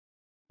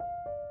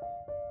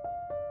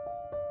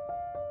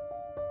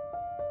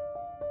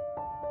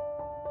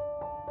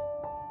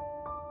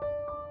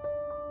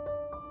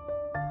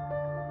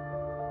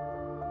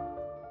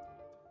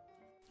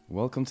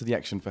Welcome to the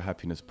Action for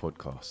Happiness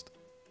podcast.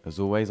 As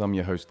always, I'm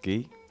your host,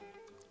 Guy.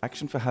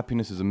 Action for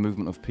Happiness is a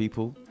movement of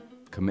people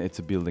committed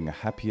to building a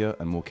happier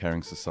and more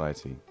caring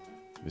society.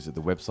 Visit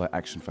the website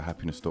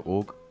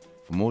actionforhappiness.org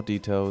for more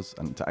details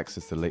and to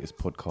access the latest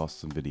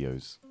podcasts and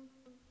videos.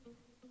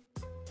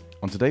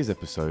 On today's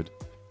episode,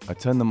 I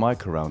turn the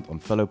mic around on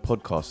fellow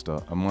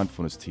podcaster and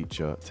mindfulness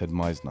teacher, Ted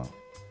Meisner.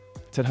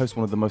 Ted hosts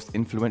one of the most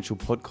influential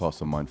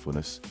podcasts on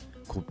mindfulness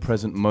called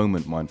Present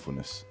Moment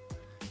Mindfulness.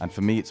 And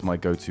for me, it's my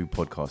go-to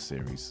podcast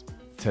series.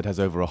 Ted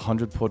has over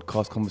 100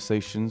 podcast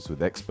conversations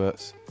with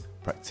experts,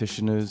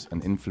 practitioners,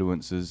 and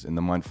influencers in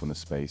the mindfulness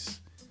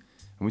space.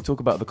 And we talk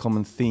about the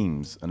common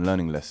themes and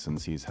learning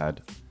lessons he's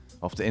had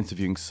after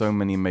interviewing so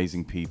many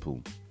amazing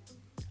people.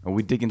 And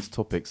we dig into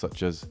topics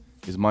such as,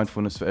 is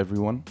mindfulness for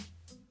everyone?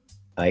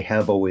 I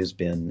have always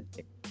been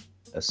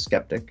a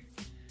skeptic,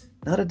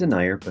 not a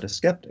denier, but a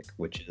skeptic,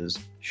 which is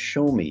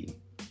show me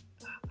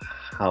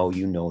how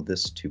you know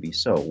this to be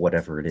so,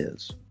 whatever it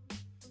is.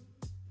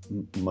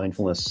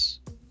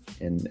 Mindfulness,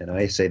 and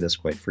I say this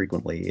quite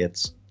frequently,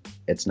 it's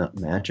not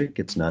magic,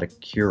 it's not a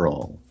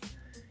cure-all,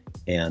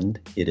 and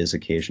it is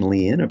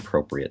occasionally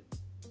inappropriate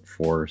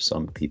for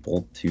some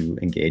people to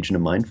engage in a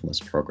mindfulness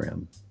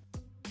program.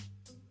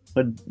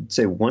 I'd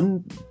say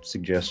one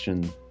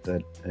suggestion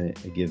that I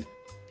give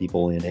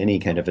people in any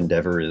kind of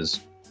endeavor is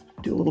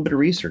do a little bit of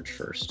research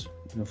first.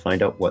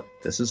 Find out what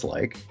this is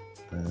like,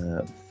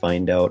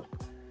 find out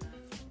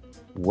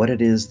what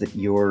it is that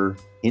you're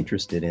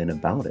interested in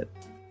about it.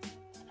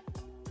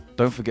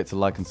 Don't forget to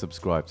like and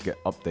subscribe to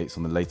get updates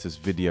on the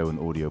latest video and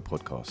audio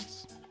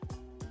podcasts.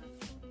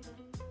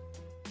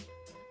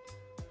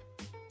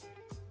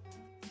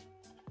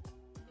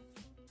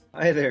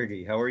 Hi there,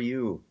 Guy. How are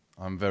you?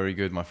 I'm very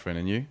good, my friend.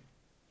 And you?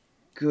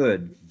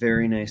 Good.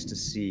 Very nice to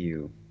see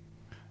you.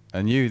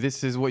 And you,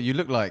 this is what you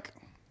look like.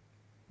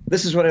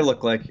 This is what I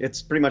look like.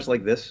 It's pretty much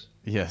like this.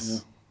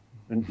 Yes.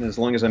 And as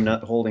long as I'm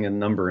not holding a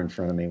number in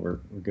front of me, we're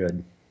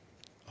good.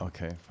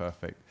 Okay,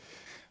 perfect.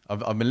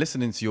 I've been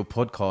listening to your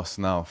podcast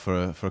now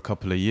for a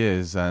couple of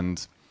years,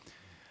 and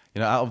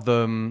out of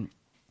the,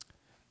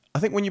 I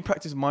think when you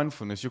practice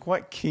mindfulness, you're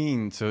quite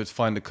keen to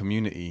find a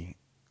community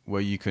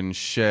where you can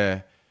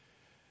share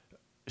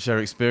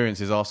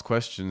experiences, ask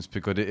questions,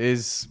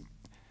 because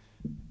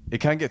it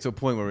can get to a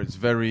point where it's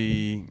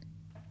very,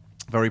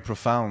 very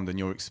profound, and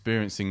you're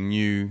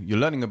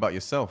learning about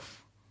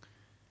yourself,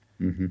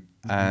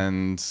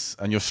 and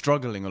you're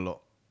struggling a lot.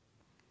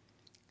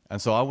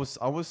 And so I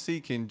was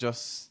seeking I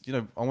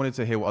wanted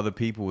to hear what other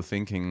people were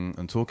thinking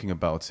and talking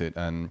about it.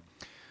 And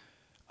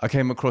I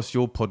came across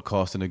your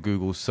podcast in a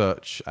Google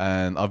search,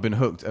 and I've been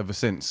hooked ever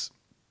since.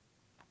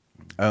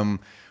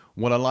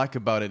 What I like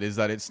about it is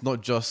that it's not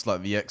just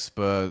like the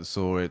experts,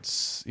 or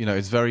it's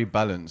very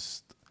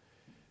balanced.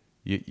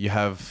 You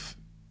have,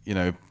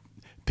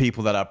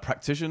 people that are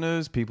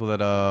practitioners, people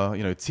that are,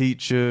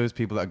 teachers,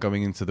 people that are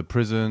going into the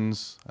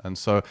prisons. And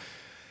so,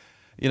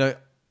 in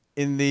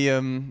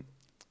the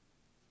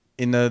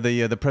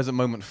present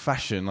moment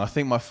fashion, I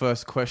think my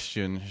first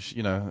question,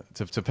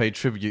 to pay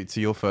tribute to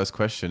your first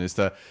question, is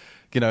that,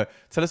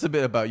 tell us a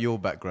bit about your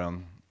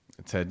background,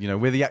 Ted.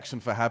 We're the Action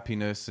for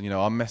Happiness, and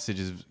our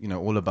message is,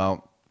 all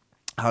about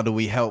how do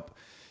we help,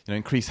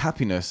 increase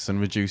happiness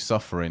and reduce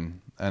suffering.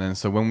 And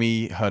so when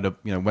we heard,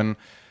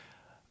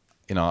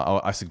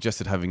 I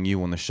suggested having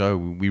you on the show,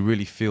 we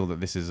really feel that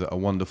this is a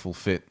wonderful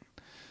fit.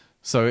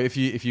 So if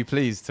you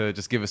please to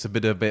just give us a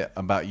bit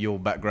about your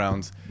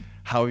background,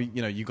 how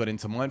you got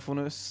into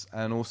mindfulness,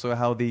 and also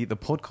how the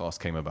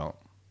podcast came about.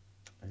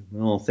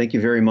 Well, thank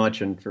you very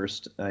much. And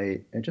first,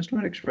 I just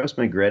want to express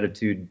my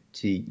gratitude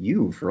to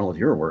you for all of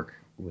your work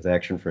with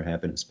Action for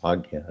Happiness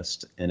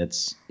podcast. And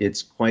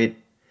it's quite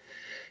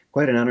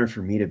an honor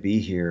for me to be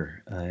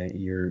here.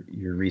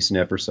 Your recent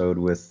episode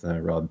with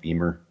Rob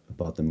Beamer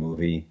about the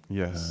movie,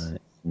 yes,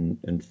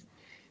 and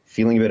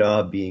feeling a bit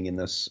odd being in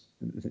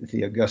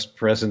the august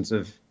presence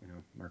of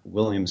Mark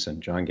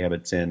Williamson, John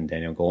Kabat-Zinn,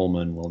 Daniel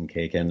Goleman, Willem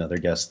Kaken, other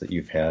guests that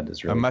you've had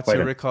is really and Mathieu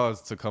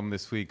Ricard to come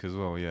this week as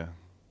well. Yeah,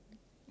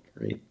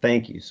 great.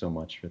 Thank you so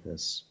much for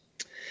this.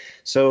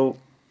 So,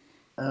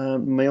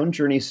 my own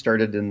journey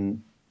started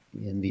in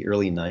the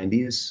early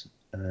 '90s,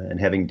 and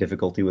having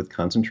difficulty with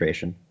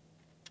concentration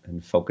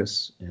and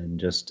focus, and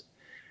just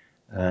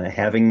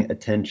having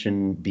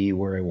attention be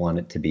where I want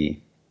it to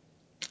be.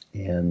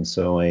 And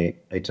so I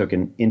took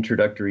an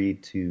introductory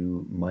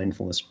to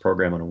mindfulness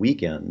program on a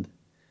weekend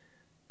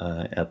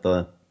at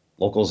the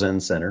local Zen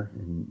Center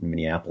in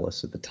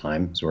Minneapolis. At the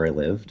time is where I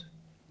lived.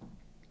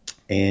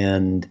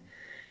 And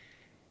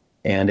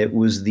it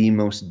was the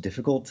most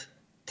difficult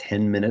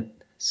 10-minute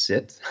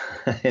sit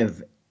I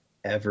have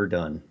ever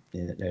done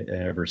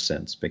ever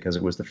since, because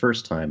it was the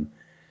first time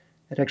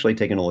I'd actually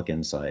taken a look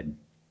inside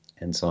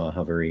and saw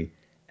how very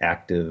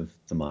active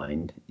the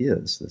mind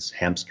is, this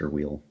hamster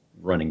wheel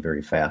running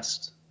very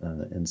fast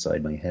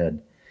inside my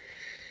head.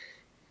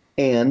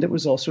 And it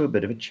was also a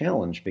bit of a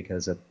challenge,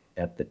 because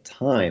at the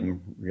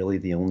time, really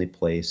the only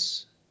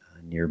place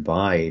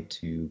nearby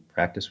to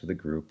practice with a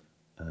group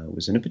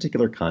was in a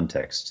particular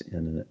context,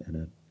 in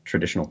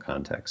traditional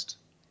context.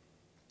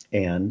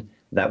 And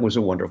that was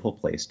a wonderful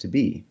place to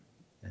be.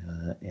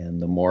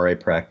 And the more I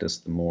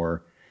practiced, the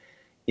more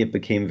it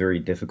became very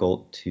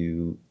difficult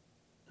to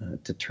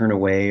turn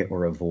away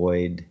or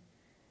avoid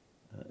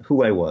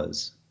who I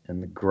was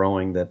and the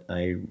growing that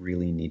I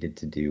really needed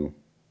to do.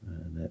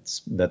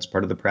 That's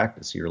part of the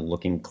practice. You're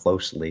looking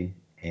closely,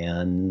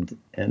 and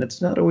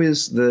it's not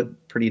always the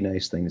pretty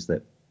nice things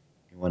that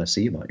you want to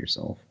see about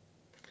yourself.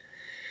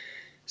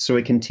 So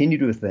I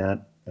continued with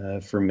that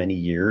for many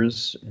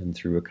years and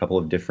through a couple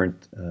of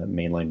different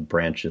mainline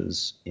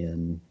branches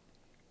in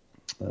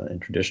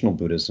traditional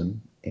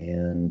Buddhism.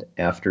 And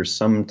after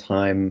some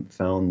time,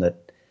 found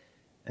that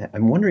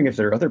I'm wondering if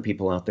there are other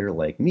people out there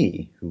like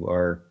me who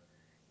are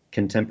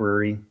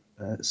contemporary,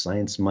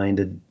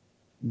 science-minded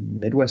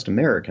Midwest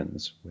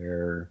Americans,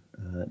 where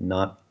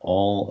not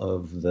all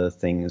of the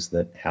things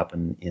that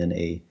happen in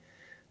a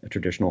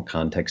traditional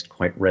context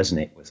quite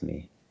resonate with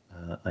me.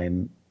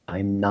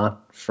 I'm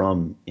not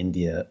from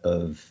India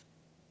of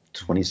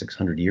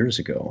 2,600 years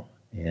ago,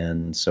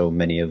 and so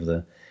many of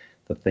the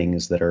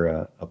things that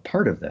are a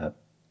part of that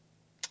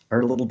are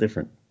a little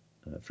different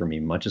for me.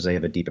 Much as I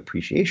have a deep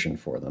appreciation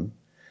for them,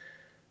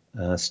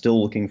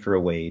 still looking for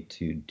a way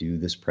to do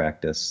this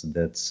practice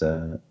that's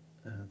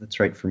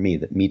right for me,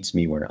 that meets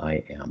me where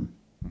I am.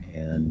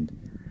 And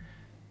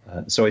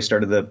so I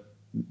started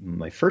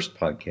my first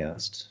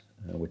podcast,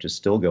 which is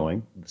still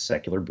going, The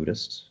Secular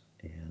Buddhist,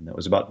 and that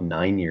was about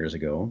 9 years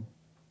ago.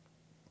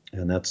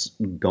 And that's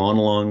gone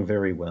along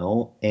very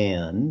well.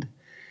 And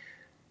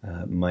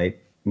my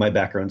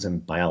background's in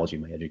biology,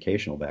 my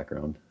educational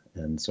background,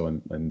 and so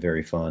I'm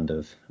very fond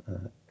of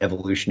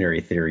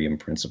evolutionary theory and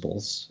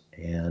principles.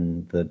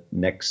 And the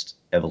next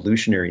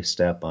evolutionary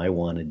step I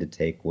wanted to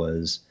take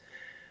was,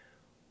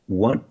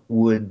 what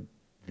would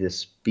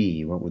this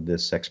be? What would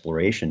this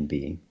exploration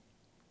be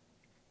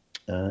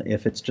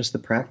if it's just the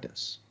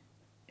practice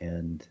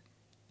and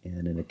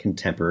in a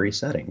contemporary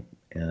setting,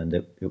 and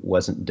it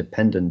wasn't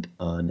dependent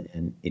on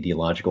an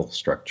ideological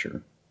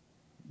structure?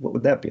 What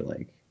would that be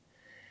like?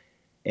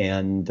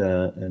 And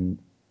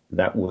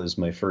that was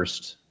my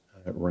first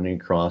running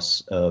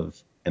across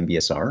of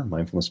MBSR,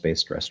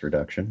 mindfulness-based stress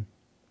reduction.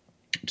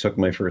 Took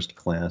my first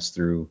class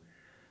through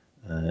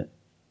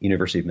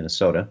University of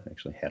Minnesota.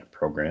 Actually had a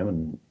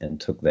program and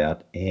took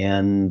that.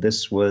 And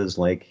this was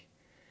like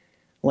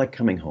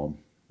coming home.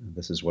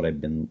 This is what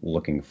I'd been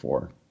looking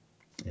for,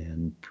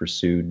 and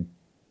pursued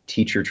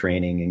teacher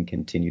training and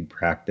continued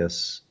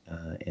practice.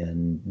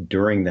 And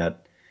during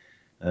that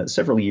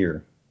several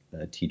year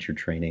teacher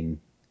training,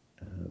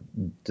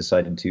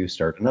 decided to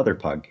start another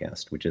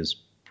podcast, which is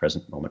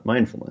Present Moment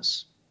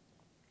Mindfulness.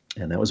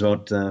 And that was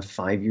about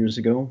 5 years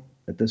ago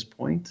at this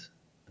point.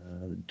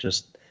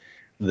 Just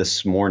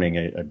this morning,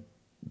 I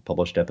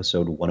published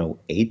episode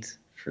 108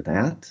 for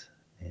that,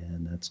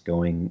 and that's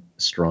going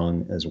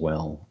strong as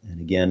well.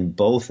 And again,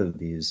 both of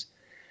these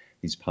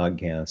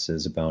podcasts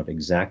is about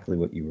exactly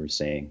what you were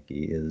saying,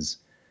 is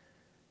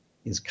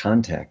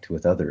contact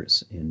with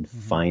others and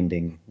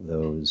finding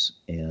those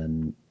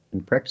and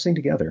practicing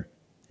together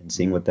and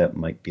seeing what that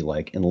might be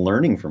like and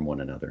learning from one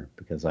another,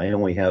 because I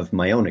only have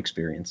my own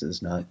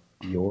experiences, not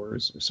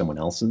yours or someone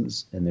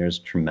else's. And there's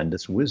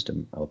tremendous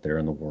wisdom out there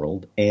in the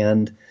world,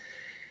 and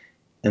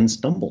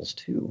stumbles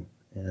too,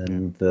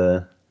 and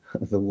the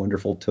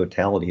wonderful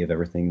totality of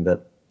everything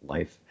that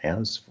life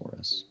has for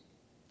us.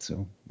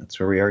 So that's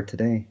where we are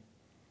today.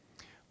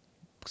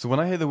 So when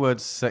I hear the word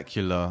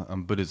secular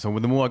and Buddhism, so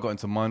the more I got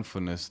into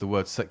mindfulness, the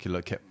word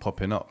secular kept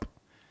popping up.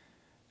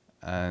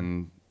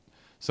 And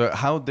so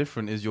how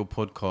different is your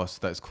podcast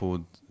that's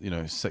called,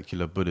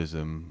 Secular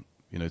Buddhism,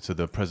 to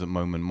the present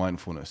moment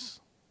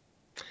mindfulness?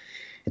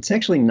 It's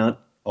actually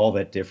not all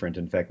that different.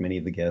 In fact, many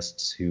of the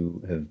guests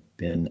who have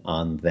been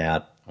on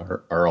that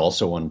are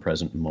also on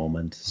present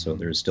moment. So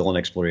there's still an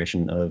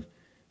exploration of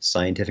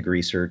scientific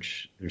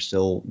research. There's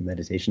still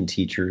meditation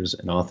teachers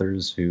and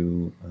authors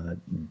who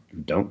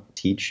don't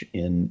teach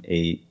in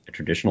a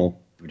traditional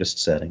Buddhist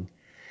setting.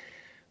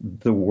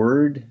 The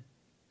word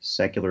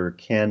secular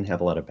can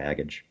have a lot of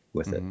baggage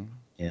with it.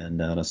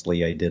 And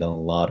honestly, I did a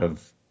lot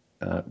of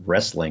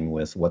wrestling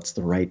with what's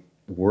the right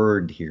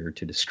word here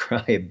to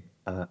describe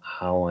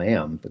how I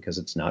am, because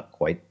it's not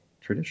quite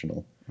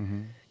traditional.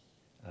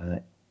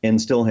 And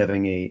still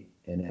having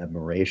an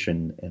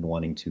admiration and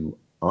wanting to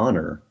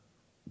honor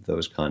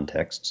those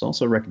contexts,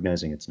 also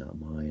recognizing it's not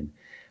mine.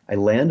 I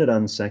landed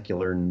on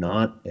secular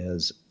not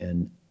as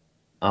an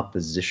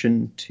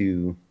opposition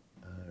to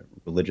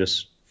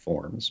religious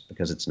forms,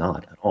 because it's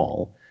not at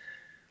all,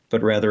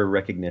 but rather a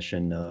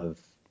recognition of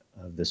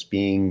this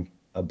being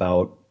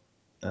about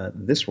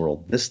this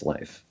world, this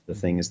life, the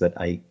things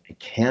that I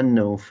can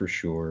know for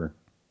sure,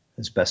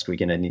 as best we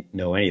can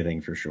know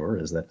anything for sure,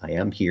 is that I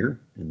am here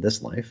in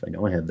this life. I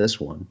know I have this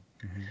one.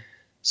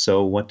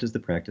 So what does the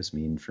practice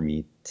mean for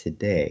me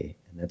today?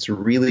 And that's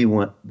really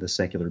what the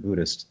Secular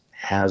Buddhist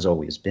has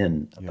always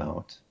been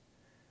about.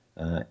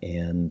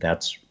 And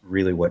that's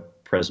really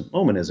what Present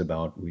Moment is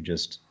about. We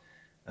just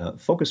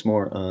focus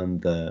more on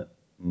the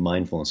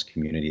mindfulness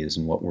communities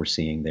and what we're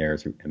seeing there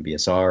through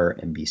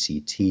MBSR,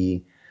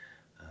 MBCT,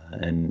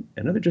 and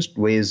other just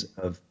ways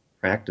of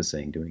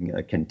practicing, doing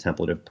a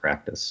contemplative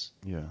practice.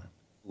 Yeah.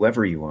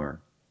 Whoever you are,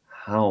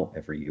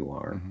 however you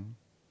are.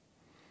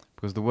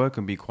 Because the word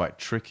can be quite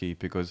tricky,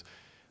 because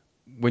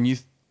when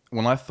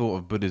I thought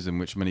of Buddhism,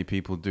 which many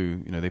people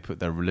do, they put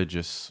their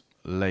religious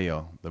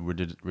layer, the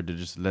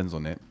religious lens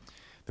on it.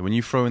 Then when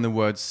you throw in the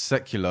word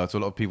secular, to a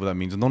lot of people that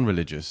means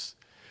non-religious.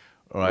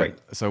 All right.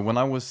 So when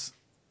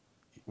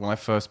I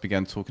first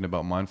began talking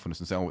about mindfulness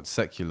and saying, oh, it's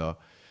secular,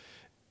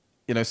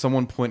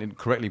 someone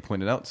correctly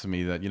pointed out to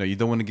me that, you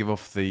don't want to give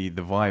off the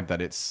vibe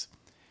that it's,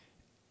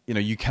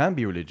 you can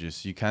be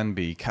religious, you can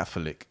be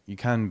Catholic, you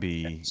can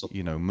be,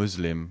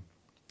 Muslim,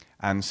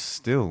 and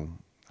still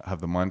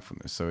have the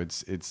mindfulness. So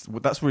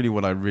that's really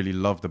what I really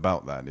loved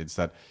about that. It's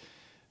that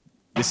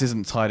this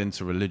isn't tied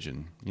into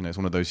religion. It's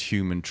one of those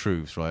human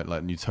truths, right?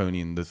 Like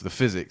Newtonian, the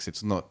physics,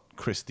 it's not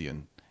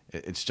Christian.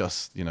 It's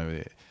just,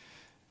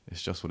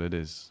 it's just what it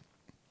is.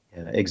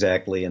 Yeah,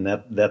 exactly. And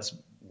that's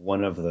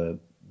one of the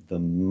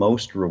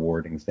most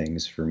rewarding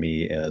things for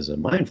me as a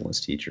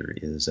mindfulness teacher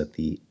is at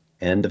the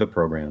end of a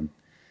program,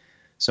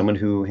 someone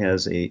who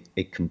has a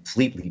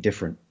completely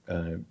different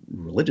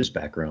religious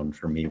background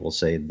for me will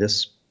say,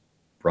 this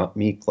brought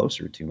me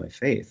closer to my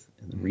faith.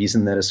 And the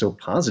reason that is so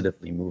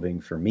positively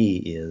moving for me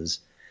is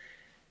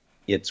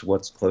it's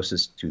what's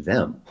closest to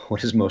them,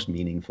 what is most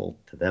meaningful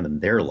to them in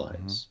their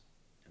lives.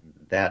 And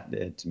that,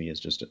 to me, is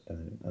just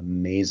an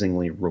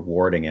amazingly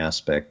rewarding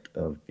aspect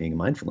of being a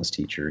mindfulness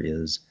teacher.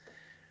 Is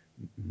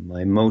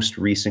my most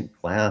recent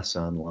class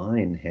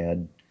online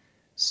had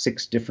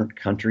 6 different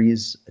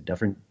countries, a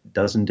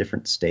dozen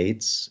different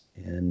states,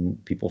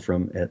 and people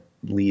from at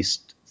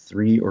least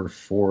 3 or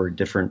 4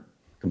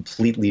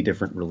 completely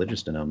different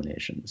religious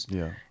denominations.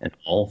 Yeah. And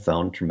all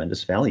found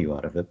tremendous value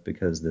out of it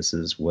because this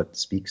is what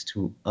speaks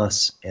to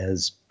us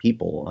as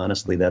people.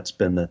 Honestly, that's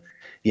been the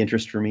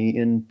interest for me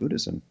in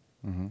Buddhism.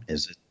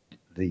 Is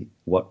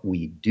what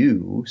we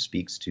do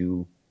speaks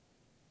to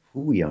who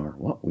we are,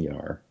 what we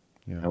are,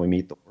 how we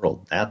meet the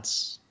world.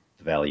 That's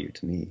the value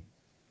to me.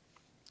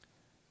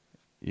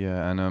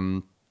 Yeah,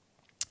 and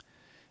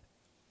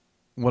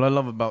what I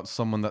love about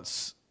someone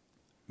that's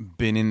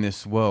been in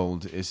this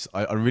world is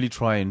I really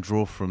try and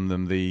draw from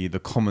them the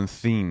common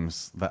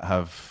themes that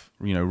have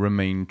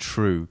remained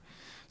true.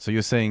 So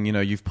you're saying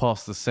you've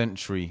passed the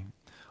century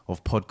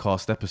of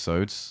podcast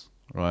episodes,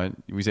 right?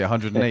 We say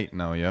 108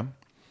 now, yeah.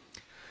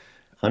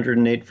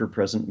 108 for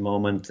present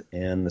moment,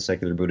 and the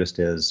Secular Buddhist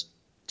is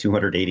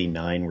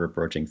 289. We're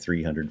approaching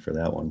 300 for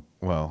that one.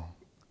 Wow.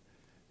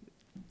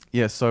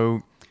 Yeah.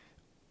 So,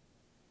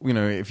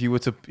 if you were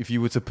to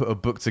put a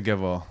book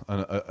together,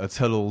 a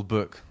tell-all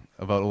book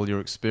about all your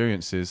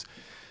experiences,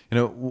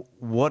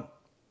 what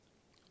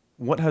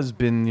has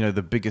been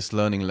the biggest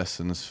learning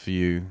lessons for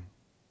you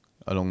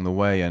along the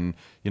way, and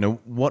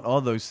what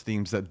are those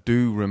themes that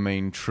do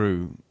remain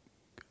true,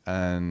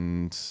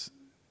 and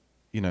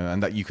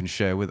and that you can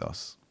share with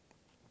us?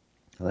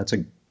 Well, that's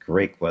a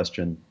great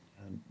question.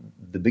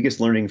 The biggest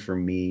learning for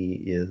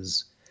me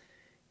is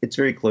it's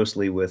very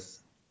closely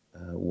with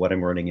what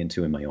I'm running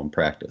into in my own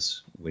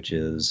practice, which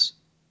is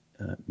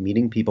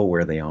meeting people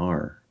where they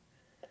are.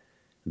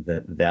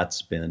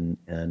 That's been,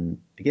 an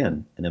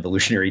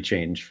evolutionary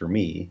change for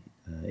me.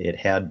 It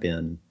had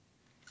been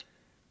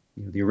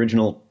the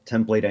original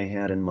template I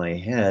had in my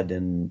head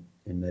in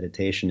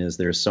meditation is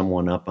there's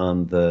someone up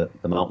on the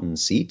mountain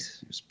seat,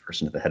 there's a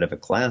person at the head of a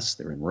class,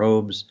 they're in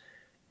robes,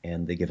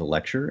 and they give a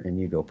lecture, and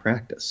you go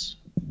practice.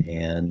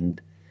 And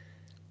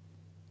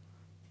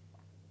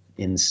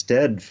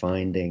instead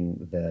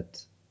finding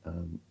that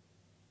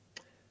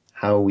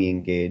how we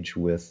engage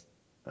with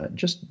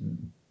just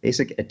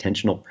basic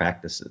attentional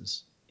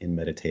practices in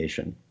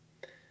meditation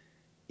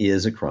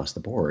is across the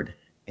board.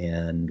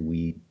 And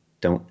we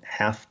don't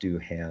have to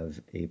have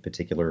a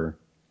particular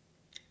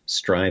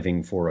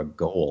striving for a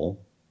goal.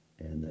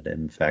 And that,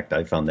 in fact,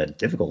 I found that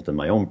difficult in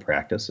my own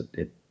practice.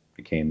 It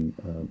became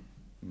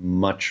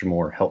much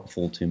more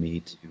helpful to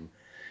me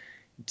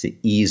to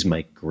ease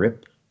my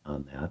grip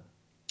on that.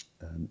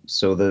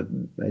 So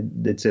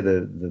I'd say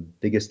the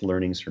biggest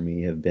learnings for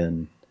me have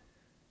been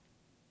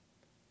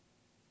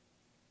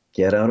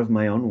get out of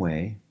my own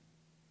way,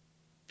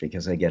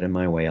 because I get in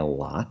my way a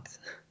lot.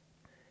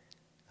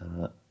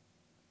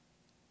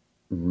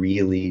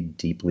 Really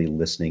deeply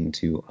listening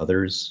to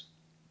others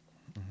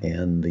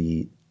and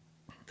the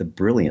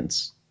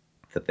brilliance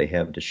that they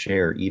have to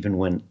share, even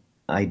when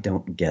I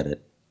don't get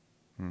it.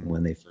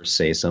 When they first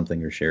say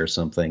something or share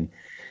something,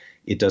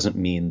 it doesn't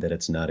mean that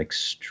it's not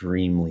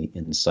extremely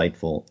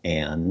insightful,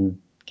 and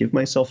give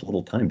myself a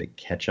little time to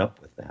catch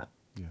up with that.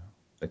 Yeah.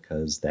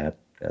 Because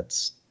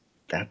that's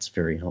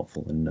very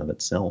helpful in and of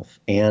itself.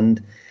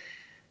 And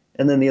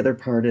then the other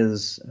part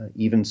is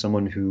even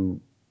someone who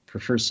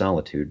prefers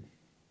solitude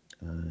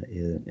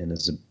and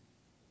is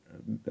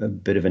a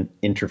bit of an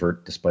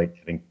introvert despite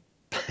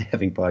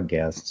having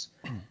podcasts,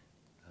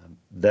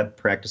 that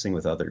practicing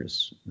with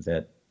others,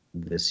 that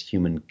this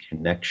human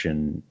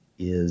connection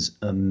is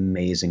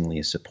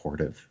amazingly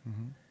supportive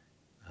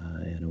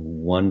Mm-hmm. and a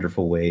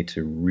wonderful way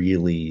to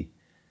really,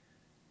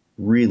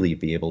 really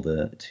be able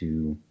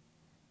to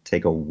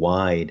take a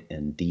wide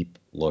and deep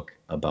look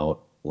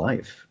about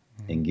life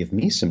and give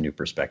me some new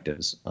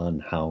perspectives on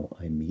how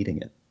I'm meeting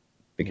it.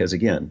 Because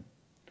again,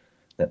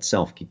 that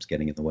self keeps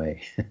getting in the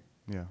way.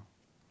 Yeah.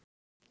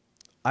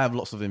 I have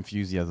lots of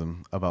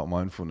enthusiasm about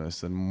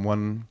mindfulness,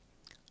 and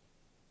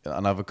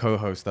I have a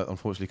co-host that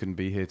unfortunately couldn't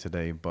be here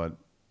today, but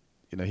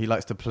he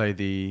likes to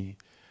play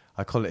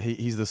I call it,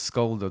 he's the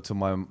scolder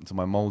to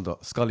my Mulder,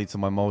 Scully to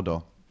my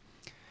Mulder.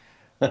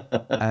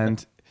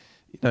 And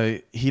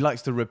he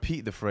likes to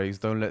repeat the phrase,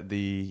 don't let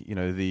the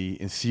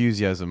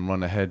enthusiasm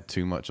run ahead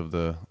too much of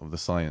the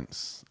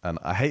science. And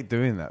I hate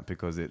doing that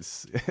because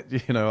it's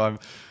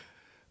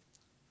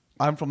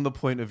I'm from the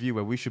point of view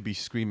where we should be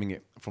screaming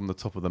it from the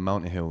top of the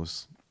mountain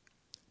hills.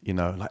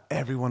 Like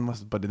everyone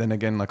must, but then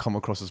again, I come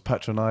across as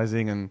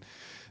patronizing, and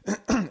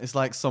it's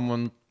like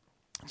someone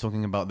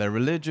talking about their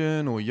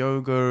religion or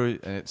yoga,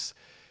 and it's,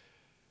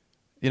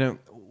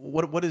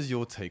 what is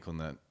your take on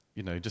that?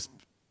 Just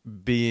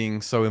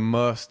being so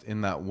immersed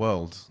in that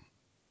world.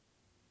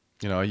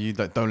 Are you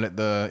like, don't let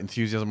the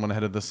enthusiasm run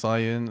ahead of the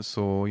science,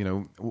 or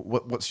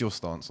what's your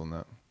stance on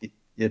that?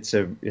 It's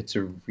a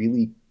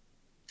really,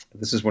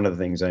 this is one of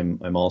the things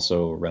I'm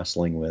also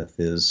wrestling with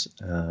is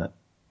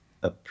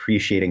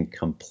appreciating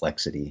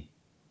complexity,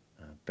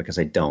 because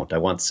I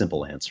want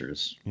simple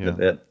answers.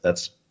 Yeah.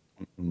 That's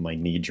my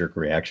knee-jerk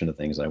reaction to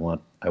things. I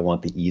want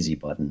the easy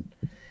button,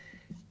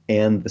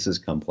 and this is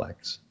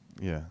complex.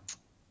 Yeah.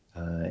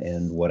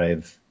 And what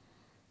I've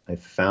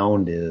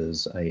found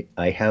is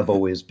I have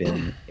always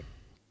been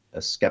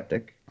a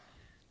skeptic,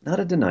 not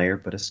a denier,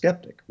 but a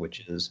skeptic,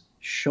 which is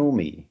show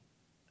me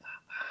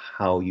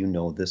how you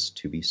know this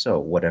to be so,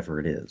 whatever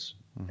it is.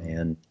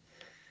 Mm-hmm.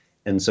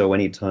 And so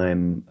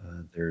anytime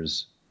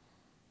there's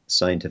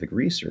scientific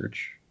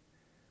research,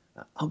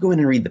 I'll go in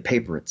and read the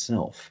paper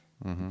itself,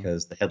 Mm-hmm.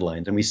 because the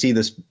headlines, and we see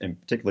this in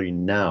particularly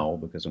now,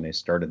 because when I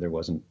started, there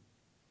wasn't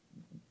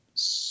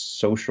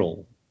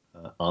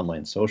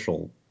online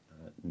social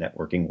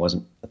networking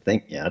wasn't a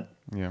thing yet.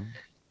 Yeah.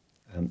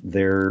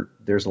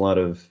 There's a lot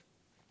of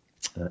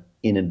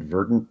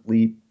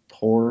inadvertently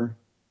poor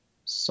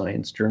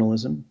science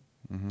journalism.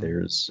 Mm-hmm.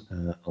 There's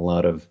a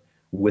lot of,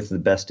 with the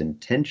best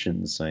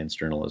intentions, science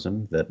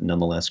journalism that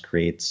nonetheless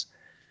creates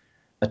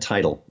a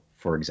title,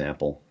 for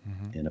example,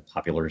 in a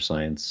popular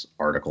science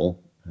article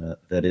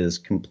that is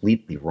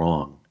completely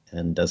wrong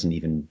and doesn't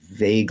even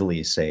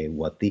vaguely say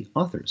what the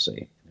authors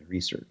say in the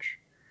research.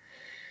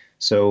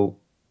 So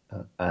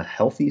a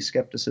healthy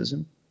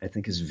skepticism, I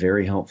think, is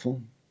very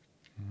helpful.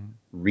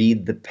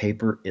 Read the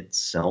paper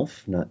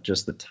itself, not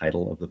just the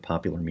title of the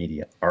popular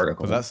media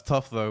article. But that's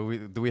tough, though.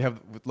 We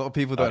have a lot of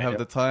people don't have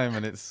the time,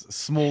 and it's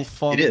small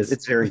font. It is.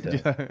 It's very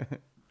tough.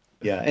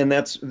 Yeah, and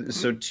that's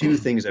so two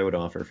things I would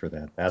offer for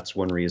that. That's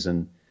one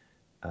reason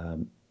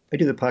I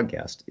do the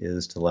podcast,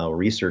 is to allow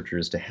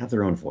researchers to have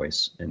their own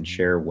voice and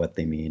share what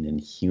they mean in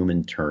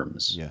human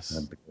terms. Yes.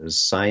 Because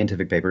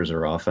scientific papers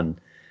are often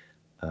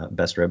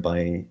best read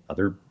by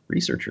other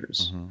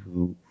researchers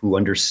who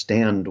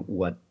understand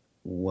what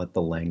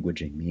the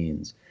languaging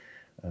means.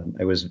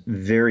 I was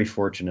very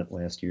fortunate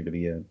last year to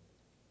be a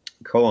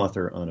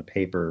co-author on a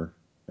paper.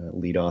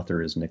 Lead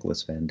author is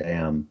Nicholas Van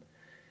Dam,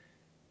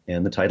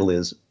 and the title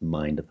is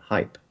Mind of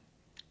Hype.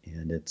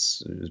 And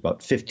there's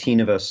about 15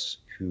 of us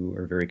who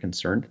are very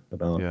concerned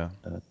about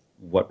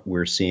what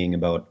we're seeing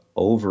about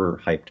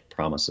overhyped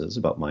promises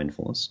about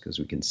mindfulness, because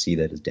we can see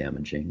that as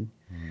damaging.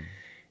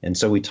 And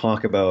so we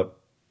talk about,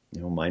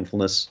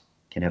 mindfulness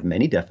can have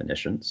many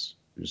definitions.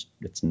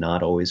 It's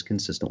not always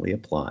consistently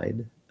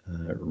applied.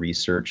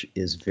 Research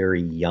is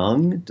very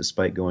young,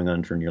 despite going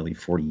on for nearly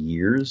 40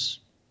 years.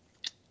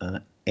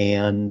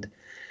 And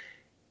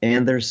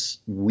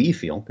we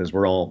feel, because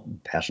we're all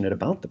passionate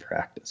about the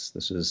practice,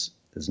 this is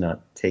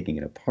not taking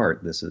it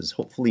apart. This is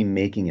hopefully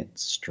making it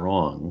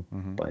strong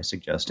by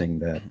suggesting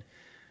that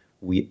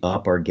we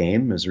up our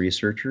game as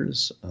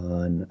researchers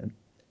on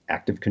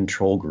active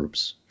control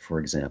groups, for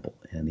example,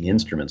 and the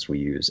instruments we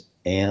use.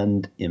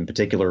 And in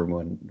particular,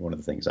 one of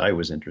the things I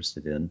was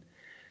interested in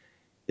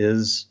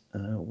is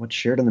what's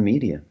shared in the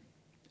media,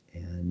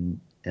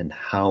 and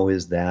how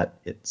is that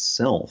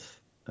itself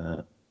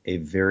a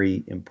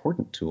very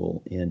important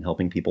tool in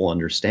helping people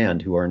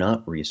understand who are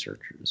not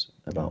researchers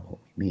about what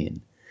we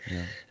mean.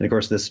 Yeah. And of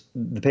course,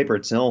 the paper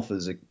itself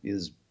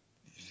is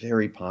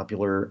very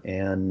popular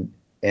and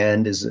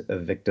is a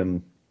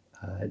victim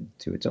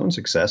to its own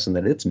success, in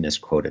that it's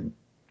misquoted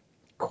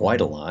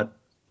quite a lot.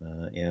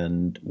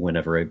 And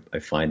whenever I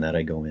find that,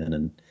 I go in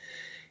and,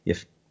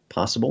 if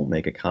possible,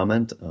 make a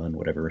comment on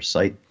whatever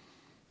site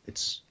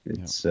it's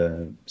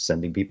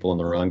sending people in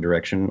the wrong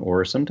direction,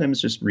 or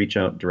sometimes just reach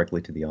out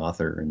directly to the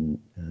author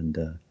and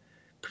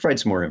provide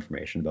some more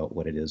information about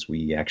what it is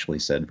we actually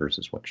said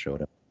versus what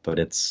showed up. But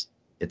it's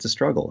a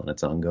struggle, and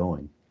it's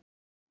ongoing.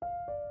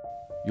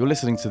 You're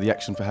listening to the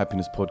Action for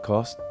Happiness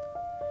podcast.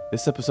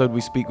 This episode,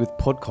 we speak with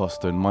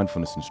podcaster and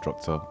mindfulness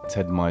instructor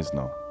Ted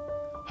Meisner.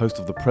 host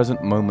of the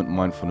Present Moment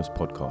Mindfulness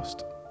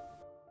podcast.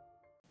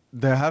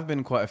 There have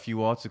been quite a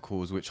few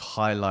articles which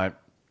highlight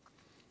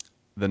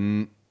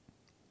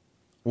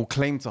or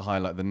claim to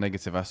highlight the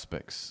negative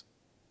aspects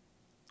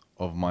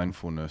of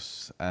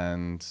mindfulness,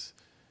 and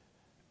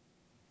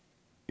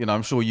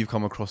I'm sure you've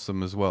come across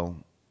them as well.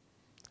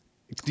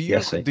 Do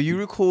you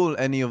recall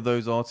any of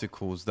those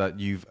articles that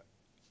you've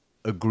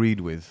agreed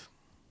with?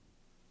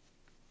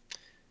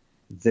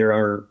 There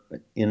are,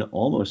 in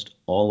almost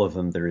all of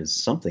them, there is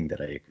something that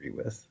I agree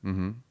with.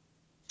 Mm-hmm.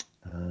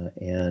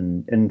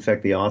 And in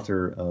fact, the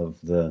author of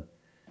the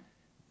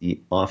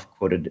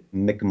oft-quoted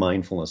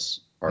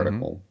McMindfulness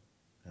article,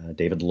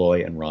 David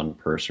Loy and Ron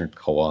Purser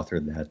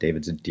co-authored that.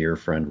 David's a dear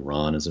friend.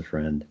 Ron is a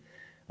friend.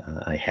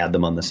 I had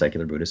them on the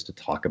Secular Buddhist to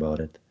talk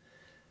about it.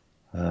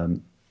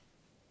 And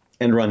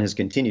Ron has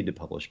continued to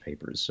publish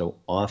papers. So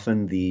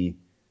often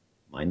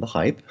mind the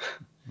hype.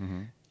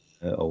 Mm-hmm.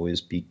 Always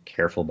be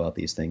careful about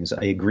these things.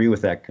 I agree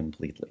with that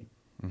completely,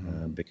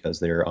 because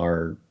there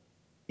are,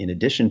 in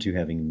addition to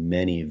having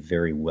many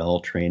very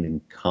well-trained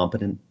and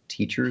competent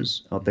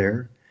teachers out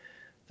there,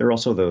 there are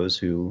also those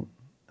who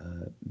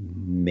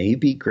may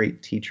be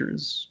great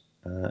teachers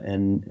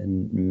and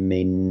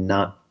may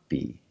not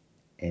be.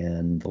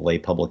 And the lay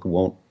public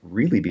won't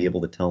really be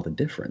able to tell the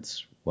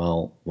difference.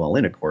 While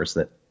in a course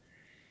that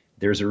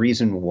there's a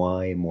reason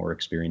why more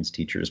experienced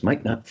teachers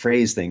might not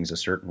phrase things a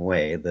certain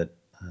way that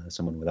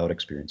someone without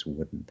experience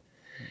wouldn't.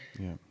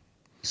 Yeah.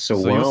 So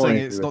you're saying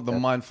it's not the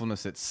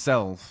mindfulness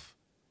itself,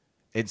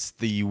 it's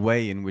the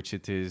way in which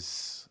it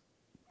is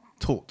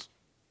taught,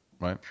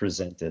 right?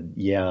 Presented.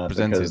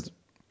 Because,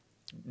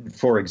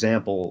 for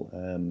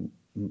example,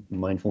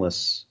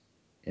 mindfulness,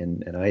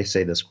 and I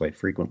say this quite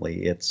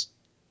frequently, it's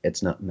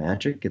not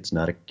magic, it's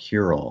not a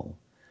cure-all,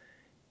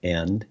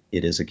 and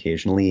it is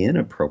occasionally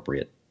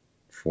inappropriate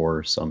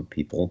for some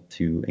people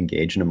to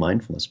engage in a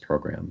mindfulness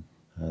program.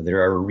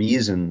 There are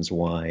reasons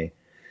why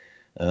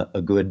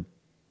a good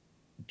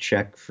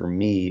check for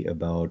me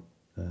about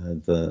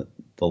the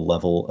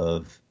level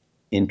of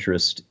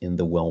interest in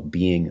the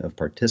well-being of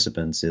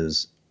participants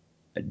is,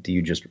 do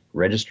you just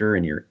register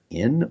and you're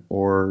in,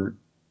 or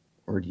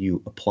do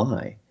you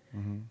apply?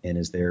 Mm-hmm. And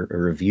is there a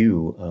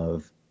review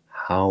of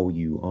how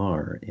you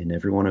are? In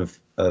every one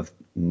of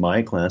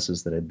my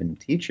classes that I've been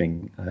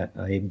teaching,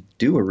 I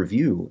do a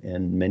review,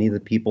 and many of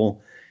the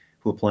people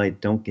who apply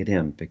don't get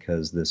in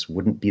because this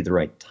wouldn't be the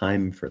right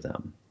time for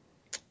them.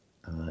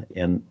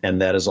 And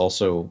that is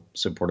also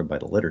supported by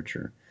the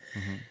literature.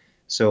 Mm-hmm.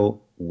 So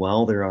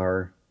while there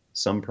are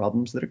some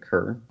problems that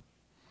occur,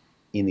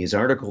 in these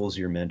articles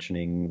you're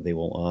mentioning, they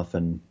will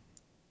often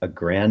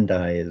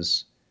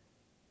aggrandize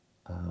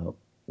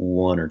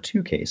one or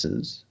two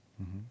cases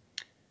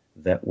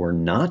that were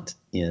not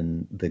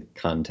in the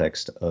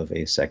context of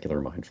a secular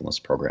mindfulness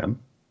program.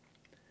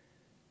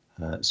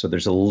 So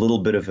there's a little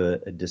bit of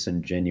a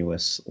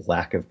disingenuous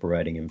lack of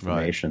providing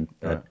information.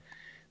 Right.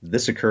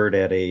 This occurred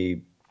at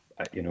in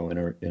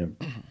a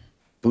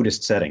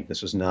Buddhist setting.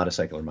 This was not a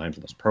secular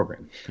mindfulness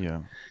program.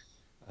 Yeah.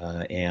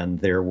 And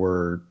there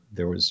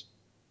was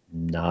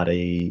not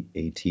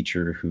a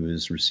teacher who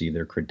has received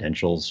their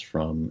credentials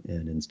from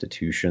an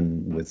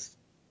institution with,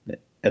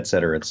 et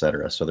cetera, et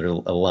cetera. So there's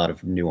a lot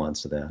of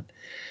nuance to that.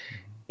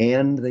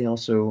 And they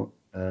also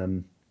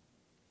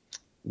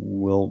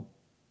will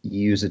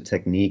use a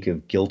technique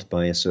of guilt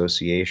by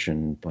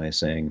association by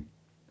saying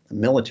the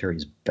military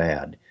is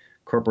bad,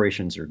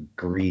 corporations are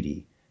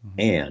greedy,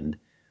 and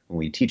when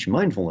we teach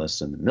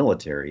mindfulness in the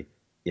military,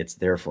 it's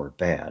therefore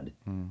bad.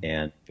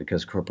 And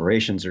because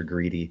corporations are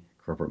greedy,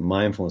 corporate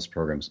mindfulness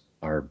programs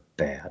are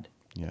bad.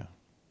 Yeah,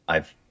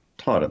 I've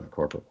taught in the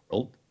corporate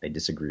world. I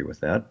disagree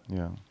with that.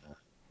 Yeah,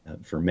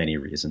 for many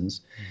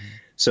reasons.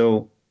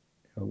 So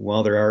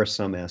while there are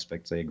some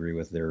aspects I agree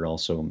with, there are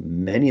also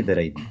many that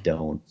I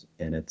don't.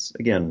 And it's,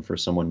 again, for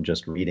someone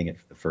just reading it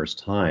for the first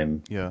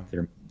time, there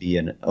may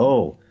be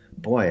oh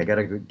boy, I got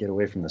to get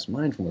away from this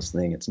mindfulness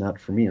thing. It's not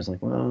for me. It's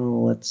like,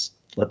 well,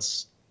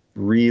 let's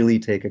really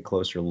take a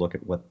closer look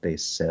at what they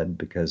said,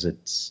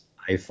 because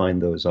I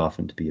find those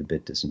often to be a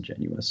bit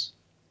disingenuous.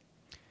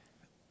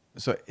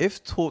 So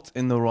if taught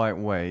in the right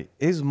way,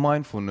 is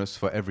mindfulness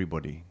for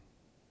everybody?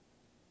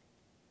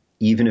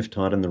 Even if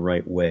taught in the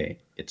right way,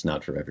 it's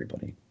not for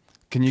everybody.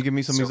 Can you give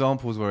me some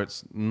examples where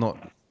it's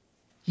not?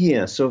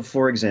 Yeah. So,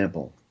 for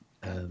example,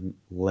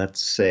 let's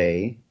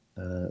say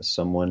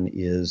someone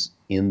is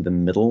in the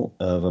middle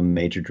of a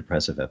major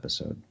depressive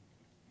episode.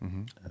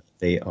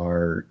 They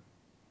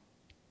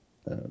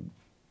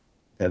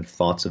have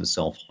thoughts of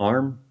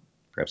self-harm,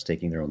 perhaps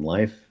taking their own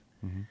life.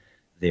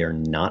 They are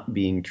not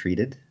being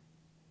treated.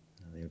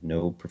 They have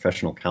no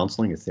professional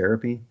counseling or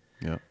therapy.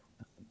 Yeah.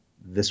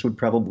 This would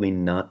probably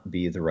not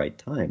be the right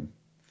time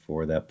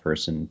for that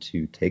person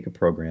to take a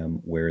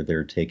program where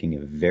they're taking a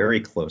very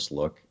close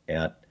look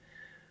at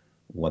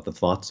what the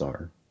thoughts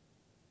are,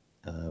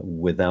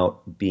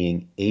 without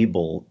being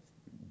able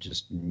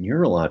just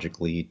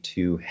neurologically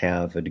to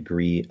have a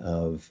degree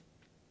of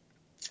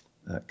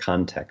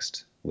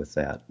context with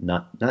that,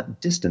 not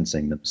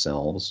distancing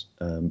themselves,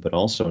 but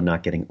also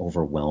not getting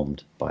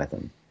overwhelmed by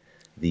them.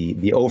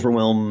 The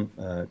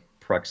overwhelm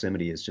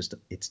proximity is just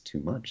it's too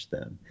much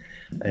then.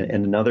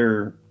 And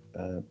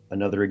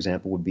another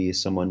example would be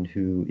someone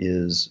who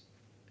is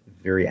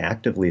very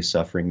actively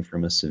suffering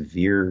from a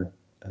severe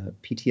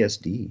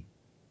PTSD,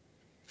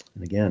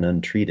 and again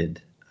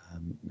untreated.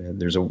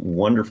 There's a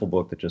wonderful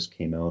book that just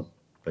came out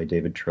by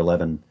David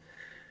Treleaven,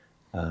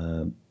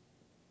 and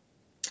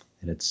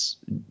it's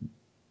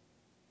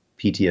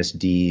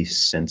PTSD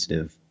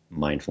sensitive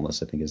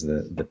mindfulness, I think is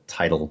the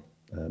title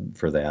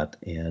for that.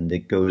 And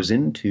it goes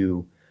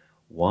into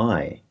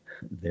why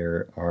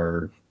there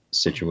are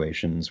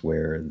situations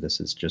where this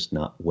is just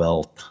not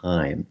well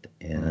timed.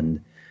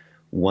 And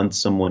once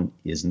someone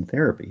is in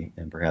therapy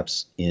and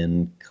perhaps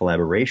in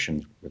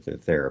collaboration with their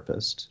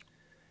therapist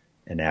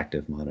and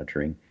active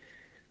monitoring,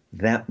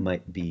 that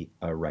might be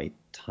a right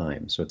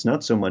time. So it's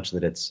not so much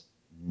that it's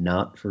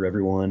not for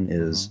everyone,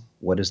 is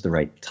what is the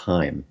right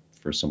time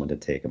for someone to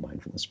take a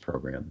mindfulness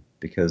program,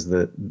 because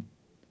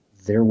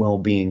their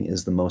well-being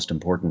is the most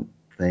important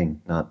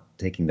thing, not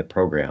taking the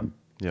program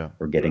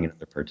or getting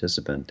another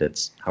participant.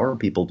 It's how are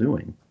people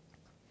doing?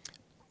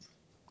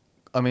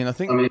 I mean, I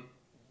think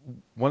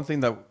one thing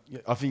that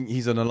I think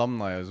he's an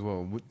alumni as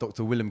well,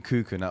 Dr. Willem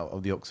Kuken out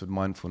of the Oxford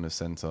Mindfulness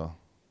Centre.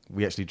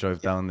 We actually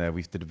drove down there.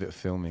 We did a bit of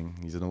filming.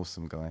 He's an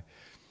awesome guy.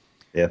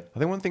 Yeah. I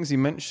think one of the things he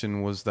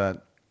mentioned was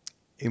that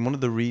in one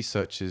of the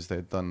researches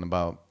they'd done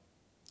about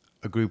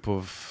a group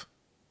of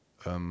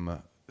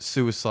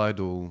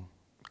suicidal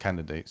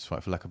candidates,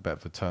 right, for lack of a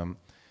better term,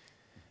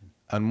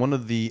 and one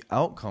of the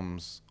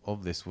outcomes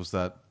of this was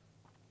that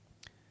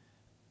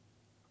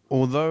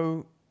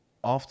although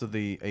after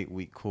the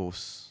 8-week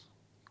course,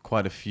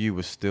 quite a few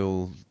were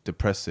still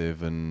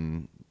depressive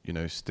and, you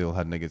know, still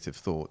had negative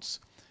thoughts,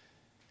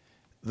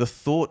 the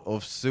thought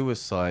of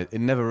suicide,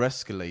 it never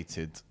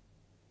escalated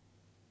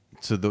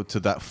to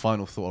that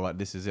final thought, all right,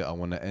 this is it, I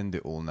want to end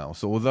it all now.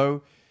 So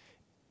although,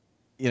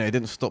 you know, it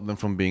didn't stop them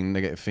from being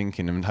negative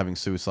thinking and having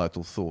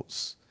suicidal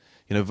thoughts,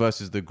 you know,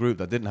 versus the group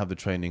that didn't have the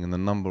training and the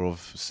number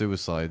of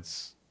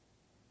suicides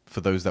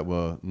for those that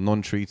were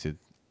non-treated.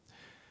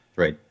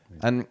 Right.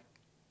 And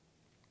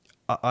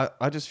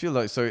I just feel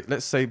like, so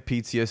let's say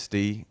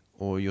PTSD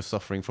or you're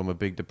suffering from a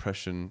big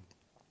depression.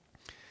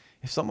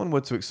 If someone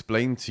were to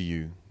explain to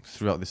you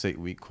throughout this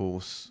 8-week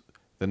course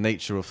the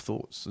nature of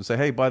thoughts and say,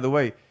 hey, by the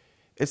way,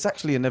 it's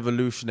actually an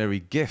evolutionary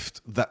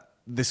gift that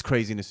this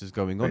craziness is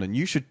going on, right, and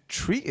you should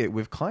treat it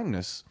with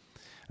kindness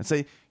and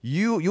say,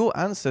 your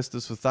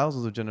ancestors for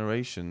thousands of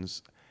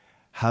generations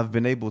have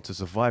been able to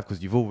survive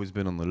because you've always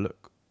been on the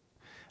look.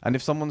 And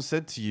if someone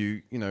said to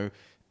you, you know,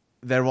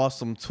 there are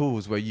some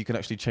tools where you can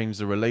actually change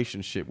the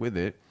relationship with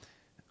it,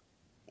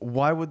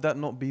 why would that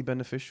not be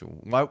beneficial?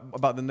 Why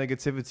about the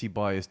negativity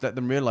bias? Let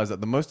them realize that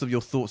the most of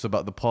your thoughts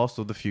about the past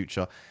or the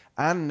future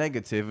and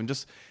negative, and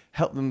just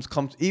help them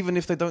come, even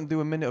if they don't do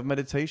a minute of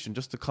meditation,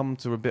 just to come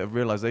to a bit of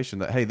realization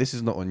that, hey, this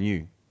is not on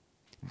you.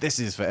 This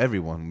is for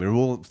everyone. We're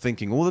all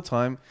thinking all the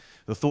time.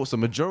 The thoughts are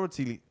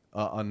majority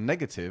are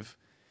negative.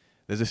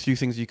 There's a few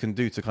things you can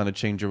do to kind of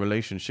change your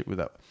relationship with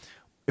that.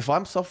 If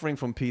I'm suffering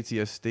from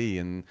PTSD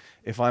and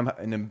if I'm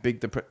in a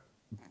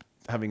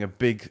having a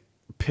big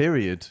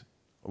period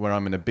where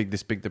I'm in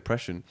this big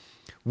depression,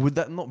 would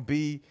that not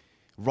be,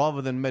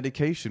 rather than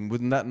medication,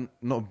 wouldn't that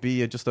not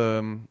be just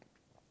a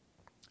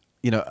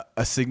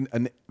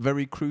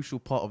very crucial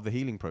part of the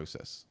healing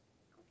process?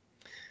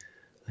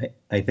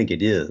 I think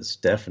it is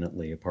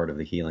definitely a part of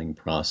the healing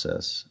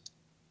process.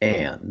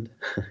 And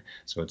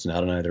so it's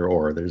not an either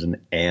or, there's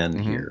an and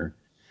here.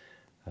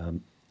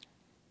 An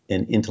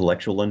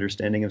intellectual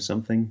understanding of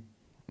something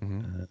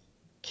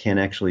can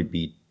actually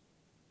be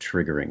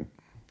triggering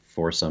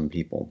for some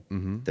people,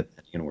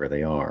 depending on where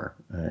they are.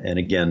 And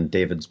again,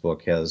 David's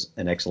book has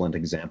an excellent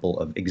example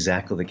of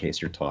exactly the case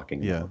you're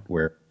talking about,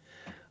 where,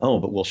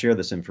 but we'll share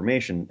this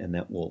information and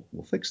that will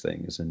fix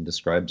things, and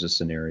describes a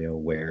scenario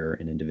where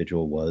an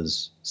individual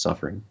was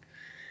suffering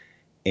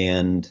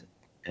and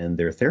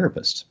their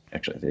therapist,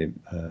 actually, they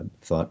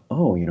thought,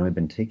 I've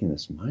been taking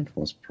this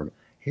mindfulness program.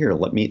 Here,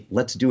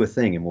 let's do a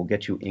thing and we'll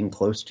get you in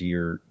close to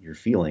your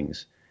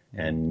feelings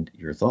and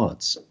your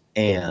thoughts.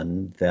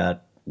 And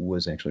that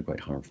was actually quite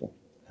harmful.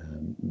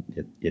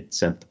 It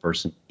sent the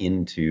person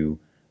into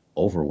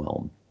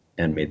overwhelm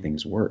and made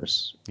things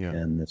worse. Yeah.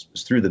 And this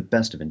was through the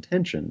best of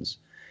intentions,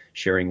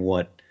 sharing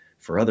what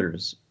for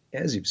others,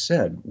 as you've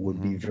said,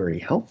 would be very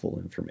helpful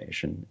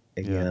information.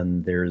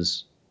 Again,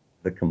 there's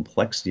the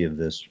complexity of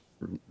this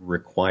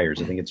requires,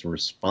 I think it's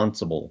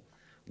responsible.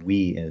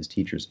 We as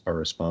teachers are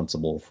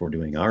responsible for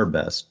doing our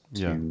best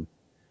to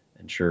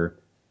ensure,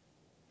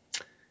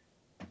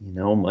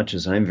 much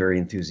as I'm very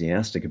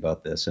enthusiastic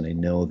about this, and I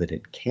know that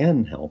it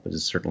can help, it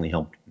has certainly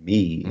helped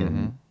me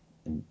in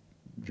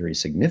very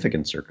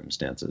significant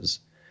circumstances.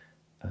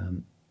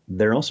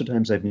 There are also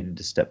times I've needed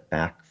to step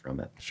back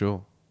from it.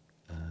 Sure.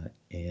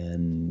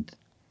 And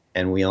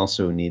we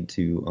also need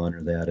to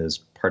honor that as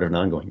part of an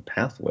ongoing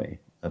pathway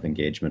of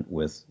engagement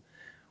with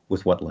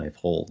what life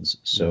holds.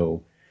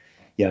 So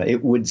Yeah,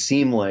 it would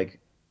seem like,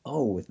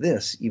 oh, with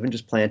this, even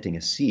just planting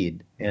a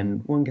seed,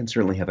 and one can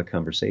certainly have a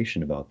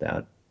conversation about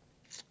that.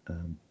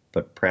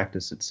 But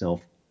practice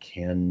itself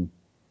can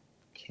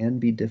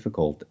be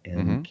difficult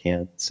and Mm-hmm.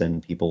 can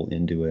send people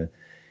into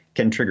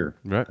can trigger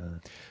Right.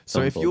 So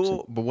some if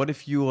folks. but what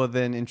if you are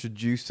then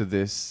introduced to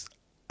this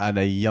at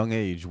a young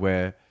age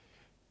where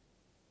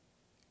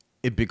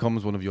it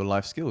becomes one of your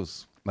life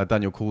skills? Like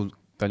Daniel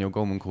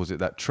Goleman calls it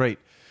that trait,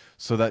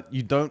 so that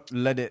you don't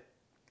let it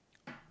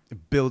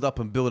build up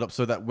and build up,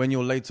 so that when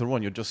you're later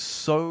on, you're just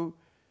so,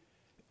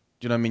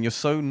 you know what I mean? You're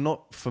so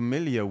not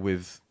familiar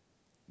with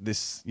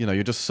this, you know,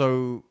 you're just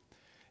so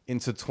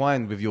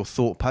intertwined with your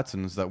thought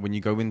patterns that when you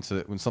go into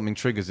it, when something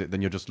triggers it,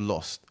 then you're just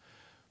lost.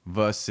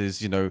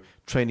 Versus, you know,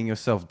 training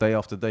yourself day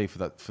after day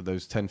for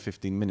those 10,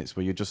 15 minutes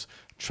where you're just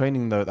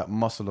training that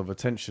muscle of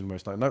attention where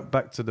it's like, no,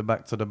 back to the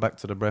back to the back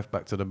to the breath,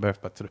 back to the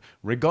breath, back to the,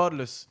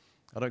 regardless,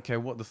 I don't care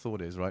what the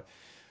thought is, right?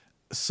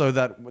 So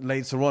that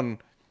later on,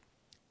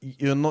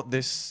 you're not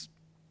this,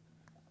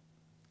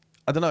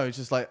 I don't know, it's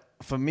just like,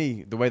 for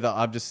me, the way that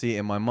I just see it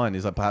in my mind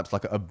is like perhaps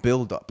like a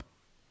build up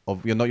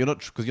of,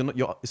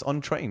 because it's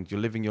untrained.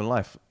 You're living your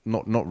life,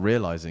 not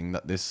realizing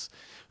that this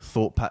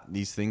thought pattern,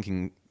 these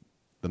thinking,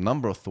 the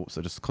number of thoughts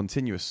are just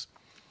continuous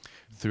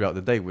throughout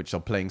the day, which are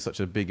playing such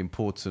a big,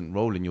 important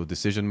role in your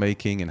decision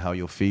making and how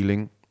you're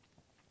feeling.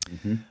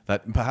 Mm-hmm.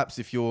 That perhaps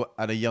if you're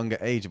at a younger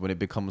age, when it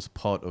becomes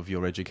part of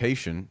your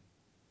education,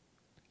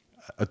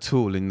 a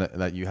tool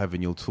that you have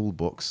in your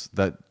toolbox,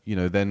 that, you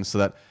know, then so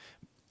that,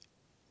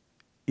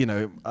 you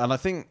know, and I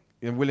think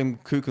William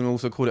Kukan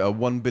also called it a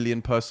 1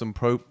 billion person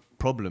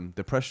problem,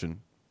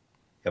 depression.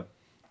 Yep.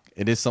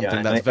 It is Yeah, something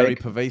and that's I very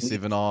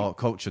pervasive in our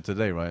culture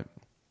today, right?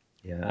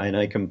 yeah, and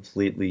I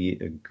completely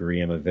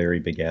agree. I'm a very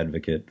big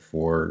advocate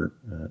for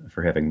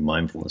having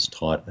mindfulness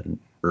taught at an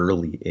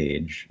early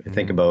age. I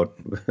think about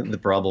the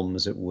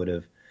problems it would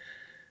have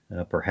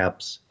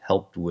perhaps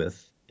helped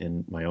with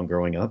in my own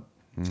growing up,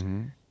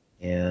 Mm-hmm.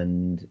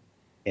 and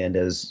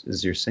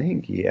as you're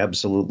saying, he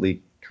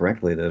absolutely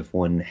correctly, that if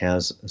one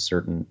has a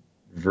certain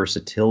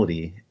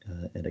versatility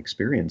and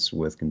experience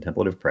with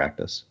contemplative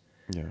practice,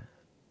 Yeah.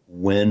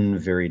 when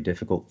very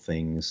difficult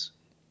things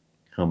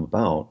come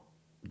about,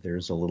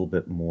 there's a little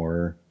bit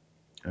more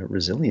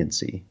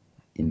resiliency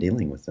in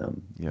dealing with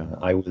them. Yeah.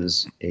 I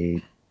was a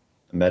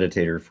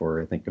meditator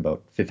for, I think,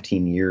 about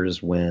 15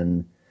 years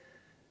when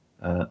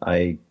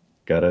I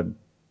got a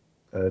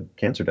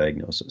cancer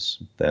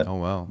diagnosis that Oh,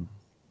 wow.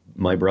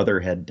 my brother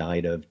had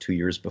died of 2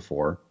 years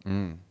before.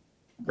 Mm.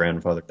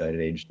 Grandfather died at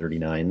age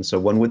 39.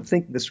 So one would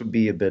think this would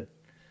be a bit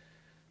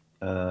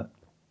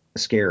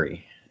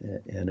scary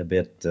and a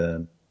bit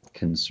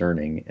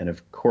concerning. And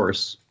of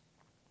course,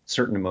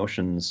 certain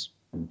emotions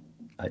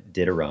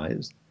did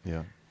arise.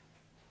 Yeah.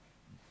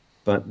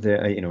 But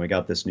I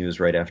got this news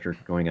right after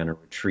going on a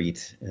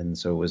retreat, and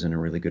so it was in a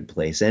really good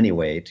place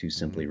anyway to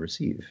simply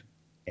receive.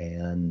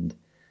 And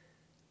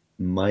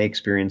my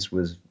experience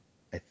was,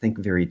 I think,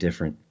 very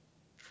different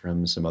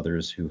from some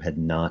others who had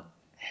not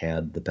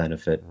had the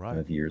benefit Right.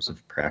 of years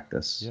of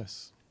practice.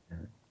 Yes.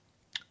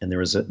 And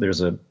there's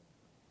a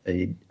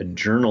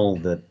journal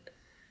that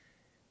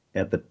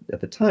at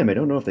the time, I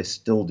don't know if they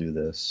still do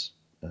this.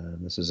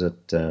 This is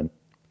at the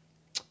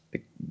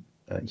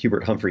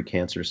Hubert Humphrey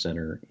Cancer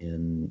Center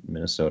in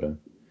Minnesota.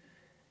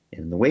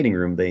 In the waiting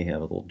room, they have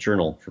a little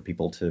journal for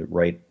people to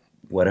write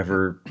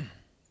whatever they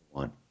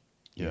want.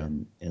 Yeah.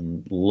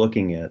 And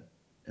looking at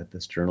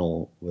this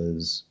journal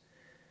was,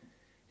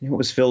 it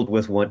was filled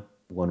with what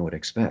one would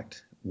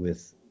expect,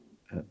 with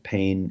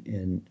pain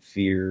and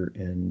fear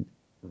and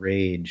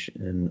rage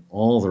and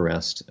all the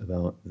rest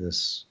about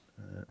this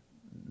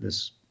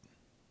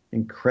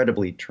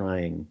incredibly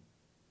trying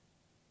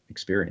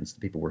experience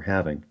that people were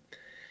having,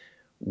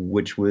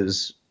 which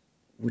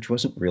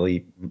wasn't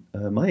really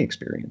my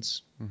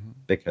experience,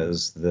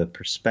 because the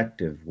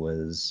perspective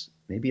was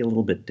maybe a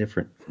little bit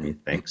different for me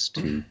thanks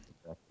to the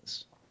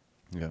practice.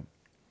 Yeah.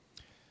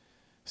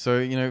 So,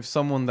 you know, if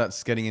someone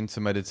that's getting into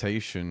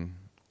meditation,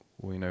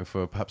 or, you know,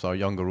 for perhaps our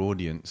younger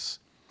audience,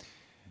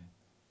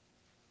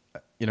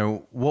 you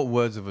know, what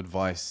words of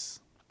advice,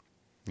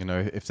 you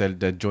know, if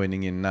they're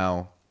joining in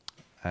now,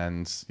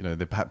 and, you know,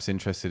 they're perhaps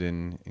interested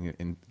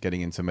in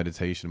getting into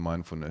meditation,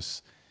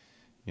 mindfulness,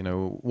 you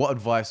know, what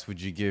advice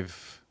would you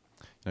give,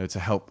 you know, to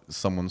help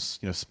someone,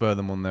 you know, spur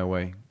them on their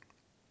way?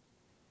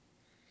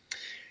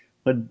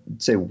 I'd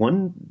say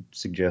one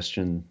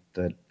suggestion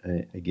that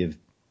I give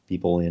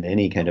people in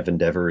any kind of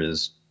endeavor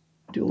is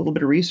do a little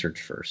bit of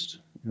research first.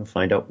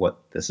 Find out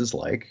what this is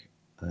like.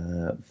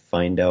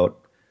 Find out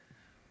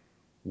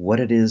what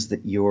it is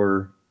that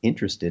you're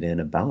interested in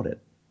about it.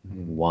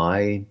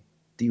 Why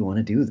do you want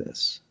to do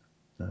this?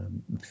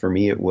 For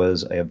me, it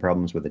was I have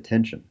problems with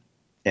attention.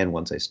 And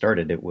once I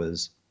started, it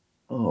was,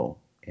 oh,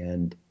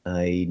 and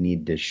I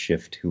need to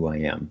shift who I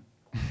am,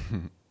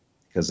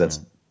 because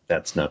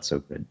that's not so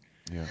good.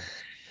 Yeah.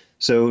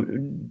 So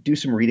do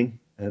some reading.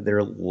 There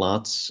are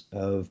lots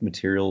of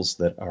materials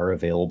that are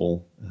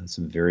available,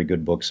 some very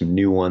good books. Some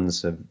new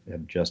ones have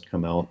just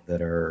come out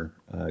that are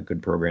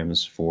good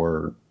programs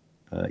for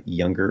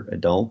younger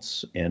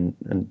adults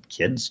and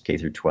kids, K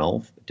through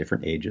 12,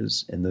 different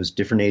ages, and those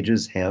different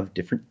ages have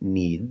different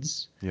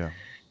needs. Yeah.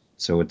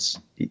 So it's,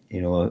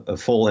 a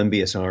full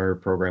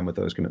MBSR program with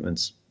those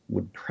commitments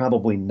would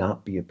probably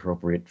not be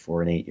appropriate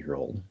for an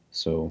 8-year-old.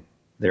 So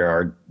there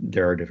are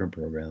different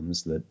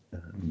programs that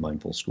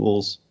Mindful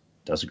Schools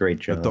does a great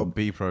The job.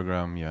 .B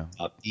program, yeah.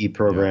 .E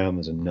program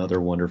is another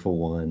wonderful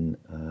one.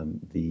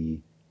 The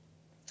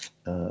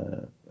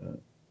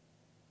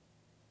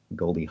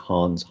Goldie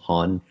Hawn's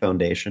Hawn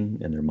Foundation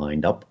and their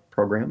Mind Up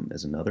program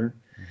is another.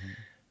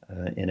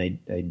 And I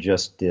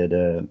just did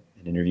an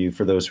interview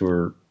for those who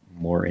are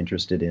more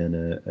interested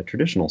in a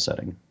traditional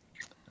setting.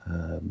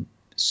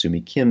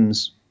 Sumi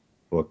Kim's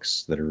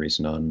books that are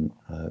recent on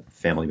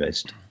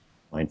family-based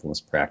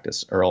mindfulness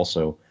practice are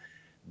also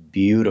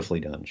beautifully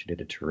done. She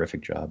did a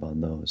terrific job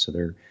on those. So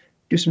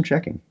do some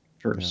checking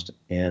first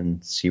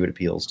and see what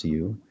appeals to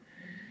you.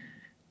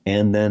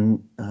 And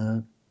then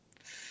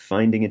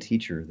finding a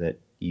teacher that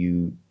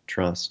you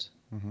trust,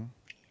 for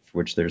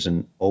which there's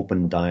an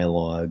open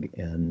dialogue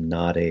and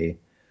not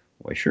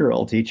why, sure,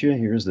 I'll teach you.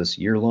 Here's this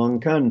year-long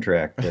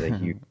contract at a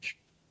huge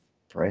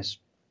price.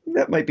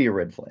 That might be a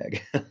red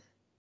flag.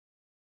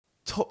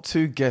 Top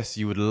 2 guests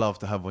you would love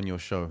to have on your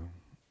show?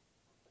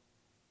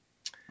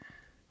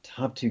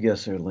 Top 2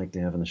 guests I would like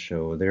to have on the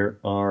show. There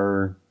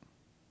are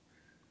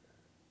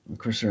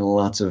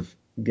lots of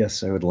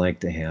guests I would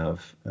like to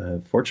have.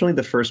 Fortunately,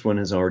 the first one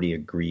has already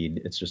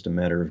agreed. It's just a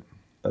matter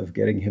of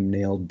getting him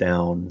nailed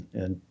down.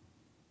 And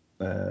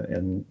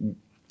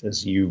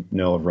as you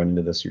know, I've run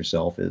into this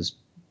yourself, is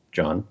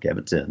Jon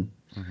Kabat-Zinn.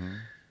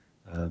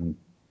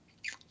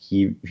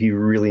 He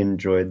really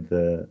enjoyed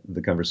the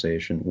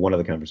conversation. One of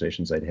the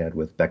conversations I'd had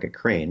with Becca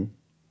Crane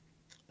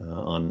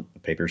on a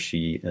paper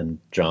she and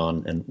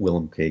Jon and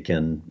Willem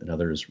Keiken and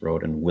others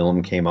wrote, and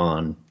Willem came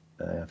on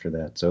after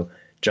that. So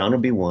Jon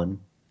would be one.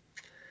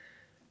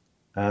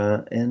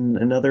 And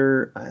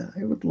another,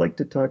 I would like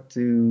to talk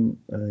to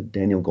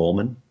Daniel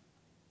Goleman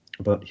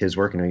about his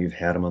work. I know you've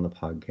had him on the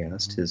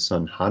podcast. His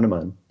son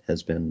Hanuman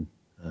has been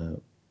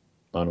on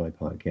my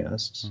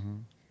podcasts.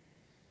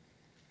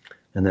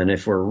 And then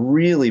if we're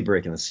really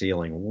breaking the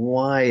ceiling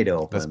wide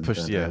open, Let's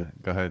push. Go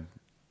ahead.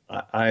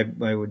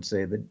 I would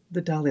say that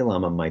the Dalai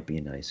Lama might be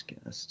a nice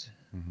guest,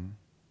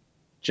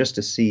 just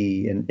to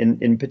see, and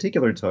in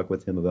particular, talk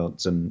with him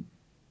about some,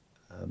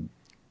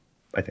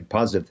 I think,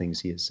 positive things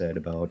he has said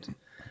about.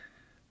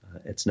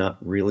 It's not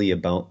really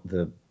about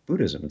the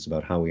Buddhism; it's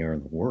about how we are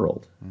in the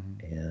world,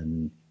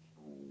 and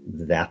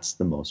that's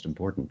the most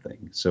important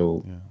thing.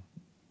 So,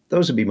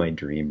 those would be my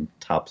dream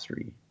top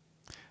 3.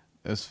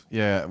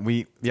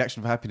 The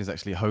Action for Happiness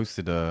actually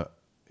hosted a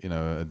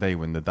day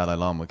when the Dalai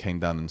Lama came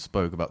down and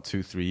spoke about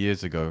 2-3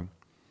 years ago.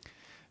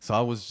 So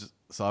I was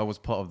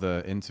part of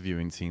the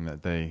interviewing team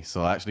that day.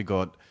 So I actually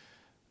got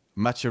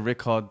Matcha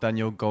Ricard,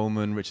 Daniel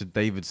Goleman, Richard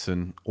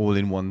Davidson all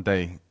in one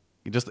day.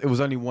 It was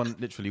only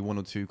literally 1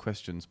 or 2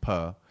 questions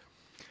per.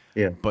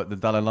 Yeah. But the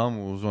Dalai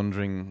Lama was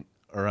wandering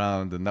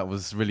around, and that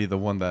was really the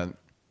one that.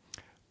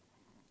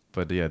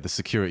 But the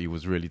security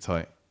was really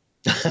tight.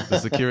 The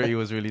security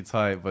was really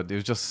tight, but it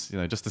was just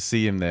to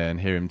see him there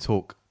and hear him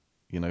talk,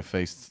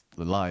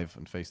 live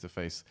and face to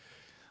face.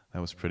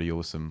 That was pretty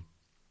awesome.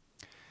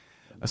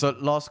 So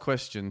last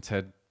question,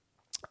 Ted.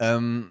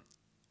 In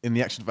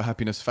the Action for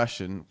Happiness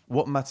fashion,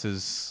 what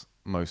matters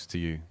most to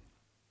you?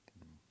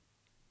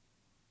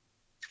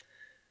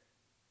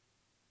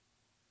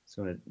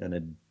 So on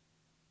a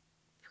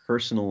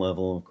personal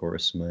level, of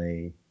course,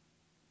 my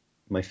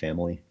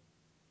family,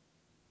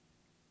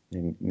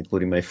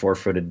 including my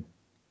 4-footed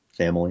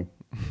family.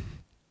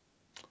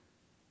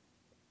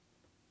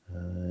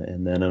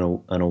 And then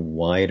on a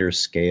wider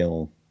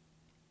scale,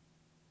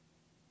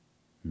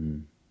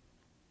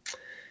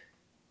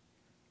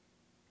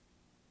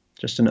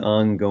 just an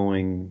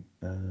ongoing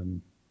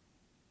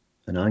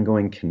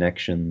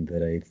connection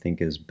that I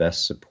think is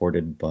best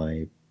supported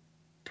by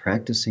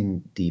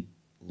practicing deep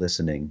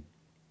listening,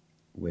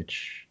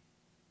 which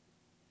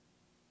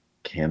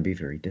can be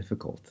very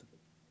difficult.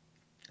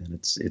 And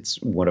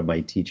it's one of my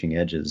teaching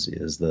edges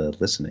is the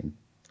listening,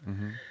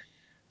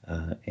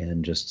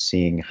 and just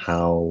seeing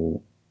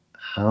how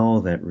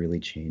that really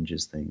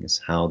changes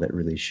things, how that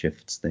really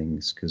shifts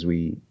things. Because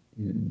we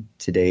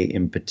today,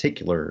 in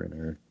particular, in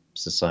our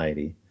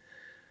society,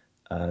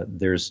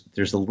 there's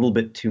a little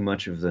bit too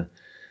much of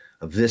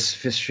this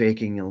fist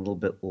shaking, a little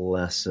bit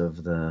less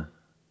of the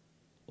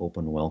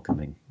open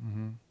welcoming.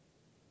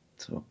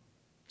 So,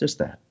 just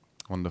that.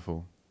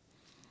 Wonderful.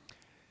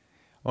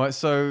 All right,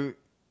 so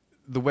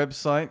the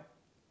website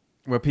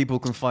where people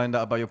can find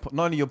out about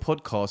not only your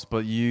podcast,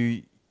 but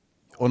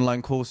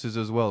online courses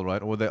as well,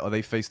 right? Or are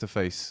they face to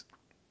face?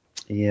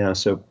 Yeah,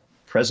 so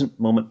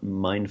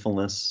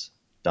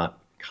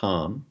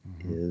presentmomentmindfulness.com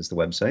is the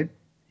website.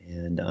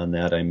 And on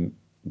that, I'm,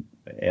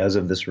 as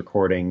of this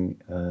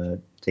recording,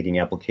 taking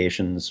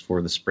applications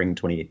for the spring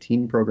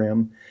 2018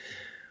 program,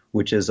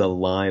 which is a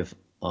live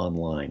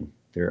online.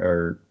 There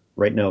are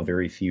right now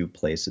very few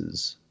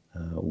places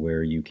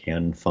where you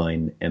can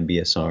find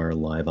MBSR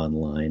live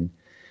online.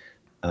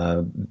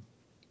 Uh,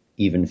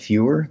 Even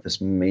fewer,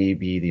 this may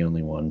be the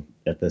only one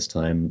at this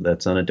time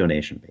that's on a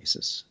donation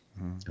basis.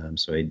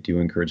 So I do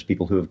encourage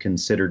people who have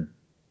considered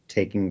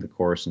taking the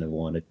course and have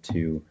wanted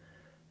to,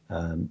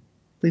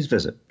 please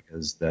visit,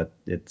 because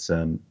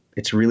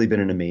it's really been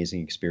an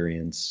amazing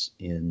experience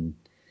in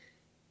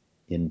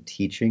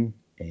teaching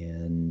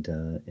and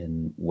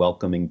in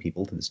welcoming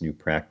people to this new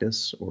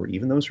practice, or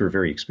even those who are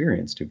very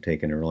experienced who've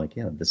taken and are like,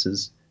 yeah, this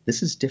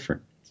is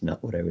different. It's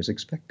not what I was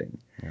expecting.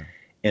 Yeah.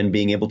 And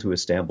being able to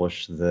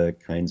establish the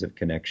kinds of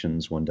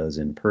connections one does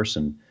in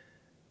person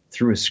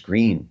through a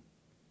screen,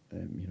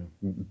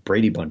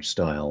 Brady Bunch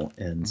style,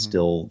 and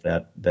still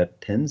that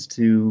tends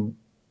to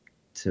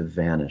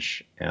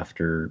vanish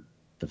after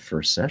the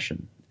first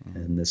session.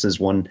 And this is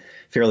one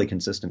fairly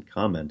consistent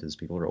comment, is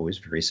people are always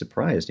very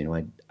surprised.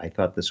 I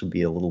thought this would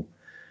be a little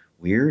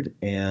weird,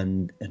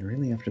 and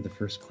really after the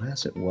first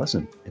class it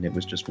wasn't, and it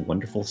was just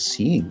wonderful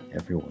seeing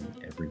everyone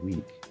every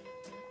week.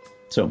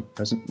 So,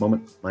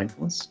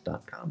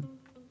 presentmomentmindfulness.com.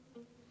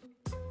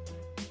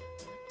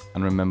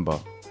 And remember,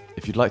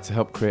 if you'd like to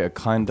help create a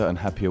kinder and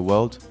happier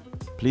world,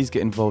 please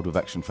get involved with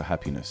Action for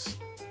Happiness.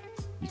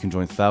 You can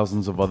join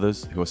thousands of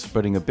others who are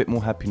spreading a bit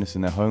more happiness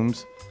in their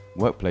homes,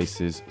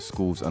 workplaces,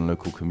 schools, and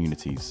local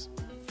communities.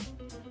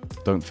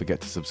 Don't forget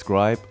to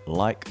subscribe,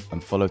 like,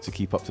 and follow to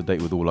keep up to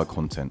date with all our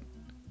content.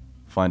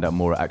 Find out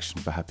more at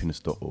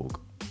actionforhappiness.org.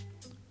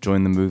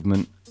 Join the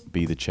movement,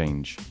 be the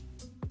change.